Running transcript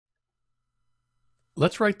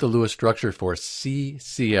Let's write the Lewis structure for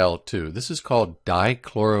CCl2. This is called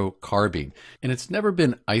dichlorocarbene, and it's never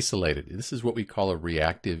been isolated. This is what we call a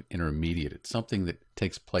reactive intermediate. It's something that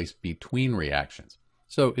takes place between reactions.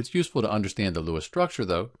 So it's useful to understand the Lewis structure,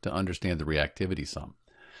 though, to understand the reactivity sum.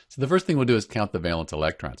 So the first thing we'll do is count the valence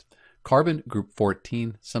electrons. Carbon, group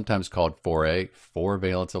 14, sometimes called 4A, 4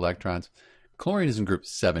 valence electrons. Chlorine is in group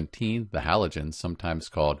 17, the halogens, sometimes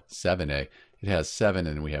called 7A. It has 7,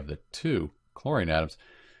 and we have the 2 chlorine atoms.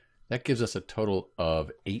 That gives us a total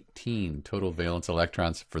of 18 total valence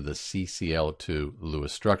electrons for the CCl2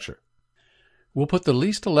 Lewis structure. We'll put the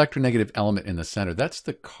least electronegative element in the center. That's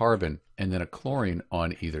the carbon, and then a chlorine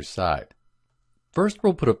on either side. First,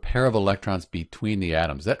 we'll put a pair of electrons between the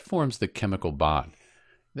atoms. That forms the chemical bond.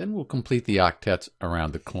 Then we'll complete the octets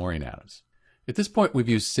around the chlorine atoms. At this point, we've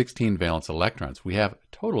used 16 valence electrons. We have a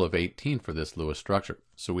total of 18 for this Lewis structure,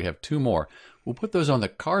 so we have 2 more. We'll put those on the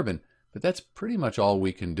carbon, but that's pretty much all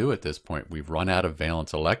we can do at this point. We've run out of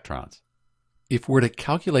valence electrons. If we're to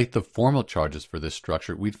calculate the formal charges for this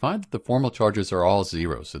structure, we'd find that the formal charges are all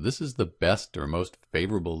 0, so this is the best or most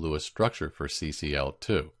favorable Lewis structure for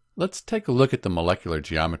CCl2. Let's take a look at the molecular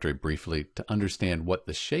geometry briefly to understand what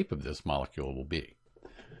the shape of this molecule will be.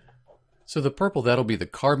 So the purple, that'll be the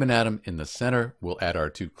carbon atom in the center. We'll add our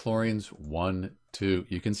 2 chlorines, 1, 2.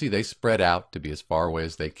 You can see they spread out to be as far away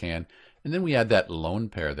as they can. And then we add that lone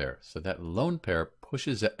pair there. So that lone pair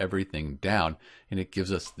pushes everything down, and it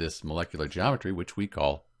gives us this molecular geometry, which we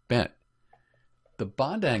call bent. The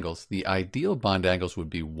bond angles, the ideal bond angles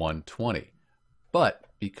would be 120. But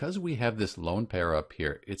because we have this lone pair up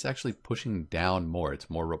here, it's actually pushing down more. It's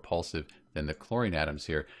more repulsive than the chlorine atoms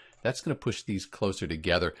here. That's going to push these closer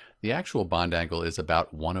together. The actual bond angle is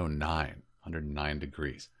about 109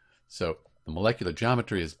 degrees. So the molecular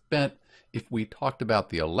geometry is bent. If we talked about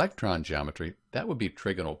the electron geometry, that would be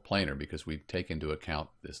trigonal planar because we take into account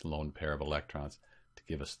this lone pair of electrons to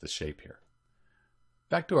give us the shape here.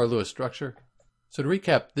 Back to our Lewis structure. So to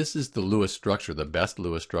recap, this is the Lewis structure, the best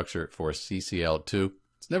Lewis structure for CCl2.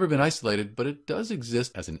 It's never been isolated, but it does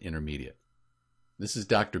exist as an intermediate. This is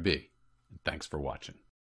Dr. B, and thanks for watching.